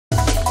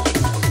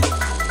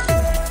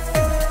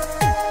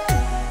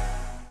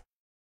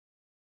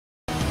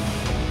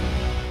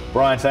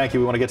Brian, thank you.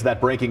 We want to get to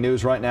that breaking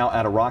news right now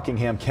out of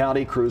Rockingham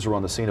County. Crews are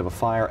on the scene of a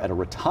fire at a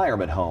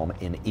retirement home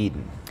in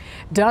Eden.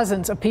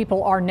 Dozens of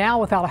people are now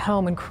without a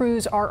home, and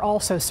crews are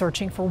also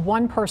searching for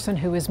one person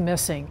who is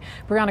missing.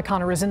 Brianna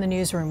Connor is in the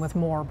newsroom with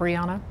more.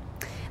 Brianna?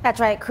 That's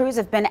right. Crews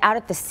have been out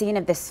at the scene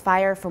of this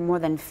fire for more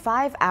than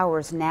 5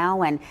 hours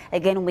now. And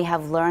again, we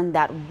have learned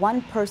that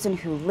one person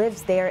who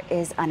lives there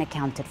is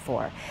unaccounted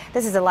for.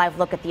 This is a live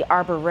look at the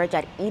Arbor Ridge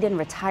at Eden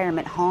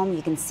Retirement Home.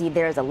 You can see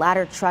there's a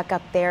ladder truck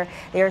up there.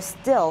 They are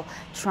still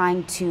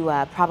trying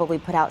to probably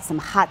put out some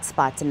hot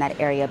spots in that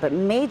area, but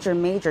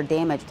major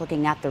damage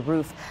looking at the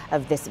roof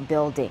of this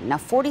building. Now,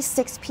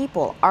 46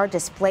 people are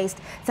displaced.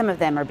 Some of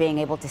them are being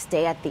able to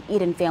stay at the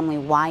Eden Family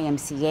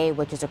YMCA,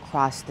 which is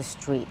across the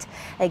street.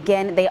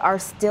 Again, they are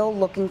still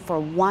looking for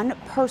one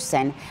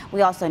person.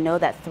 We also know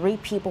that 3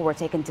 people were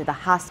taken to the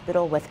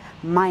hospital with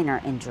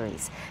minor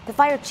injuries. The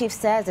fire chief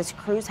says his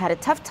crews had a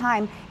tough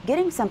time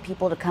getting some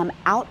people to come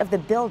out of the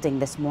building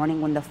this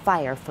morning when the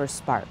fire first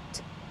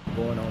sparked.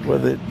 Well,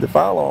 the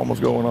fire alarm was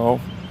going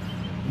off,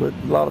 but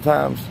a lot of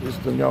times it's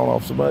been going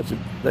off so much that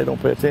they don't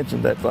pay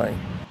attention to that thing.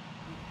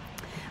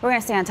 We're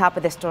going to stay on top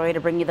of this story to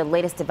bring you the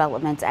latest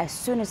developments as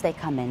soon as they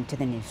come into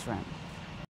the newsroom.